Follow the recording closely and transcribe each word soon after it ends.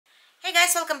Hey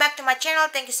guys, welcome back to my channel.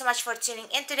 Thank you so much for tuning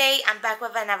in today. I'm back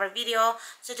with another video.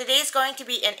 So today is going to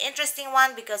be an interesting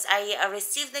one because I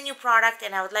received a new product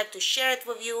and I would like to share it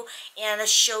with you and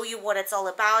show you what it's all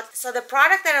about. So the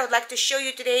product that I would like to show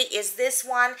you today is this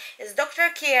one. It's Dr.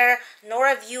 Care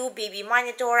NoraView Baby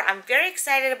Monitor. I'm very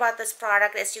excited about this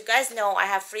product. As you guys know, I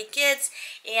have 3 kids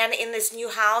and in this new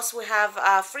house we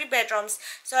have 3 bedrooms.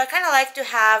 So I kind of like to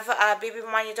have a baby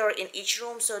monitor in each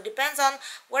room. So it depends on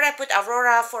where I put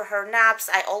Aurora for her naps.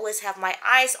 I always have my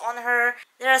eyes on her.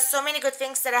 There are so many good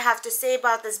things that I have to say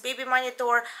about this baby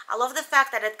monitor. I love the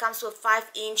fact that it comes with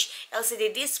 5-inch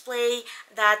LCD display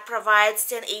that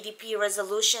provides 1080p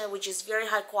resolution, which is very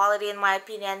high quality in my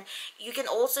opinion. You can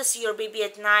also see your baby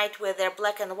at night with their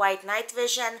black and white night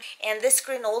vision, and this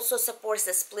screen also supports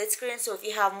the split screen, so if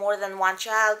you have more than one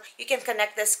child, you can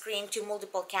connect the screen to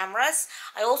multiple cameras.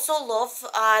 I also love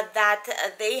that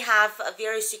they have a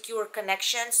very secure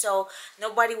connection, so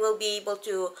nobody will be able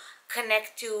to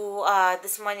connect to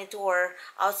this monitor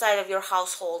outside of your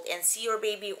household and see your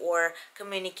baby or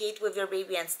communicate with your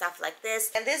baby and stuff like this.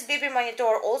 And this baby monitor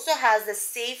also has the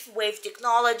safe wave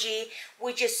technology,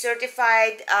 which is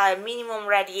certified minimum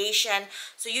radiation,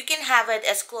 so you can have it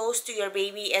as close to your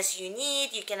baby as you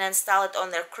need. You can install it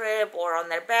on their crib or on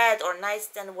their bed or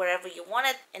nightstand, wherever you want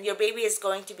it, and your baby is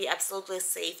going to be absolutely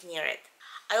safe near it.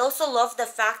 I also love the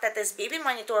fact that this baby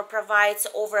monitor provides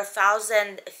over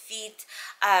 1,000 feet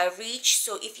reach.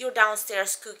 So if you're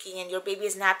downstairs cooking and your baby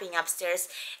is napping upstairs,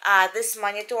 this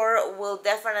monitor will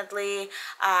definitely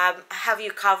have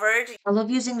you covered. I love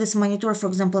using this monitor, for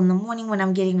example, in the morning when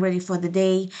I'm getting ready for the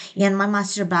day, and my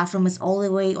master bathroom is all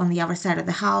the way on the other side of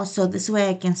the house. So this way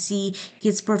I can see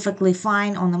kids perfectly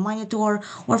fine on the monitor.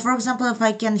 Or for example, if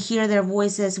I can hear their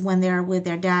voices when they're with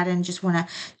their dad and just want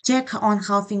to check on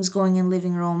how things going in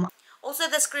living room. Also,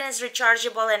 the screen is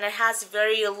rechargeable and it has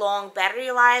very long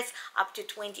battery life, up to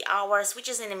 20 hours, which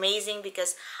is amazing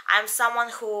because I'm someone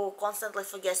who constantly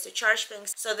forgets to charge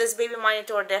things. So this baby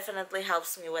monitor definitely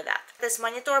helps me with that. This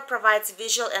monitor provides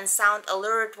visual and sound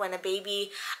alert when a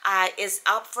baby is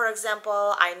up, for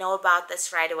example. I know about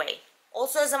this right away.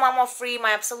 Also, as a mom of 3,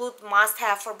 my absolute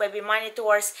must-have for baby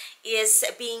monitors is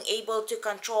being able to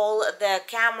control the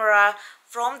camera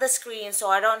from the screen, so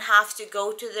I don't have to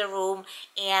go to the room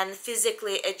and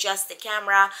physically adjust the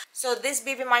camera. So this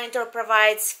baby monitor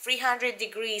provides 300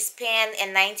 degrees pan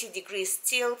and 90 degrees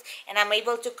tilt, and I'm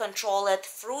able to control it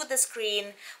through the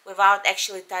screen without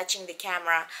actually touching the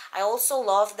camera. I also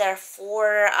love their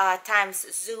 4 times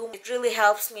zoom. It really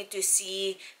helps me to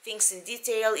see things in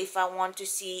detail if I want to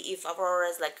see if Aurora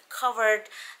is like covered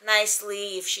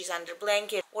nicely, if she's under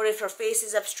blanket, or if her face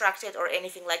is obstructed or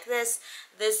anything like this.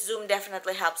 This zoom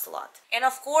definitely helps a lot. And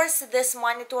of course, this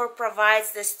monitor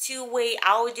provides this 2-way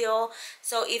audio,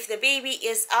 so if the baby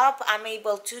is up, I'm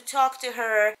able to talk to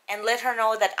her and let her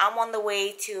know that I'm on the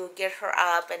way to get her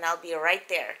up and I'll be right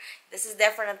there. This is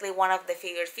definitely one of the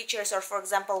favorite features. Or for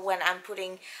example, when I'm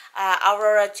putting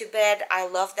Aurora to bed, I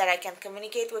love that I can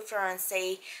communicate with her and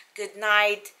say good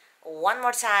night one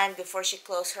more time before she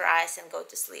closes her eyes and go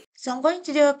to sleep. So I'm going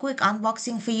to do a quick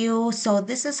unboxing for you. So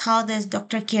this is how this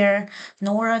Dr. Care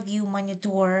NoraView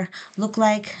monitor look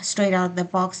like straight out of the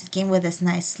box. It came with this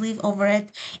nice sleeve over it,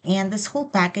 and this whole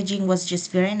packaging was just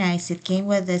very nice. It came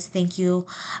with this thank you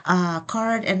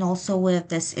card and also with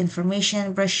this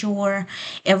information brochure.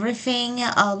 Everything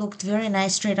looked very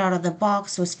nice straight out of the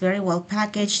box, was very well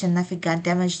packaged, and nothing got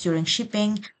damaged during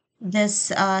shipping.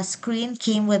 This screen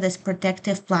came with this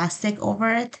protective plastic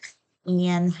over it,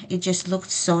 and it just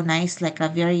looked so nice, like a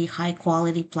very high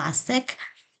quality plastic.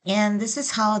 And this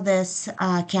is how this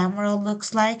camera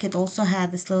looks like. It also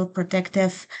had this little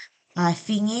protective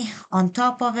thingy on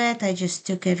top of it. I just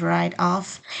took it right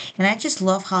off, and I just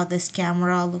love how this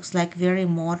camera looks like, very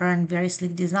modern, very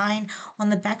sleek design. On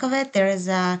the back of it there is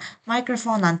a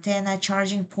microphone, antenna,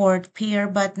 charging port, pair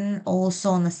button.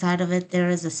 Also on the side of it there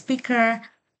is a speaker,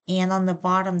 and on the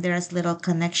bottom there's little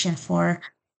connection for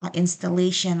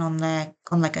installation on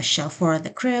like a shelf for the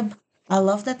crib. I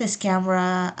love that this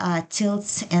camera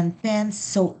tilts and pans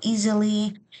so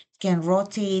easily, can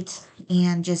rotate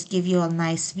and just give you a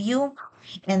nice view.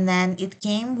 And then it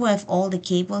came with all the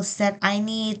cables that I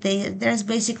need. There's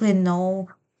basically no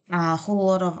whole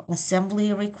lot of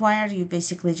assembly required. You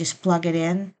basically just plug it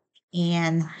in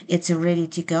and it's ready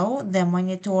to go. The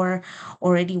monitor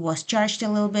already was charged a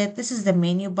little bit. This is the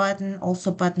menu button,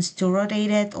 also buttons to rotate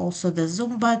it, also the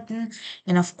zoom button,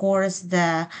 and of course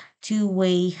the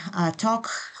 2-way talk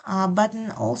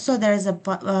button. Also there's a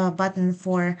button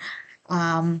for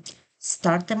um,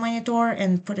 start the monitor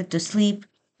and put it to sleep.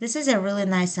 This is a really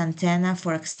nice antenna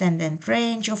for extended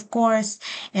range, of course,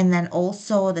 and then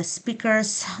also the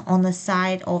speakers on the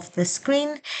side of the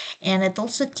screen. And it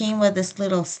also came with this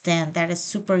little stand that is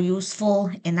super useful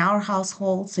in our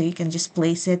household, so you can just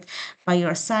place it by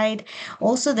your side.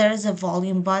 Also, there is a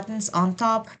volume buttons on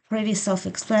top, pretty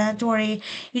self-explanatory.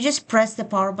 You just press the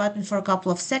power button for a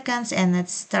couple of seconds and it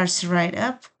starts right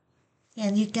up.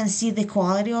 And you can see the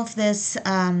quality of this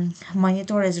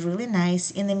monitor is really nice.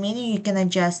 In the menu, you can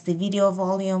adjust the video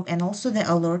volume and also the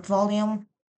alert volume.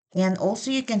 And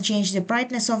also you can change the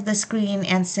brightness of the screen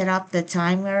and set up the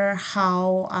timer,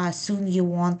 how soon you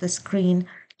want the screen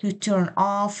to turn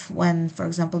off when, for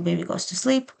example, baby goes to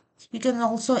sleep. You can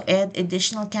also add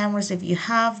additional cameras if you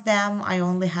have them. I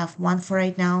only have one for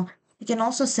right now. You can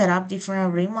also set up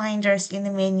different reminders in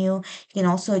the menu. You can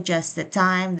also adjust the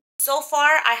time. So far,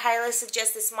 I highly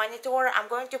suggest this monitor. I'm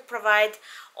going to provide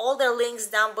all the links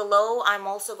down below. I'm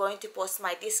also going to post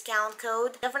my discount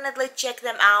code. Definitely check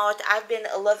them out. I've been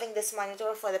loving this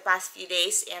monitor for the past few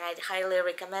days and I'd highly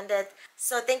recommend it.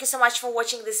 So thank you so much for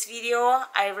watching this video.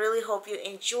 I really hope you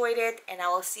enjoyed it and I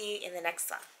will see you in the next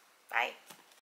one. Bye.